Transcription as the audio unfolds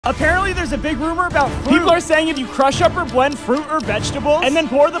Apparently, there's a big rumor about fruit. People are saying if you crush up or blend fruit or vegetables and then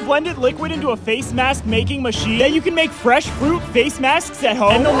pour the blended liquid into a face mask making machine, that you can make fresh fruit face masks at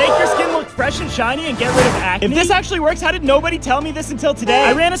home, and they'll make your skin look fresh and shiny and get rid of acne. If this actually works, how did nobody tell me this until today?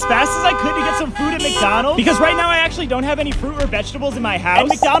 I ran as fast as I could to get some food at McDonald's because right now I actually don't have any fruit or vegetables in my house. And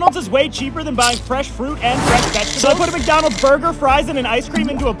McDonald's is way cheaper than buying fresh fruit and fresh vegetables. So I put a McDonald's burger, fries, and an ice cream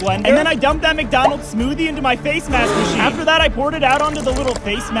into a blender, and then I dumped that McDonald's smoothie into my face mask machine. After that, I poured it out onto the little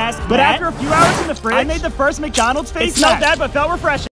face mask. But after a few hours in the fridge, I made the first McDonald's face mask. It smelled bad, but felt refreshing.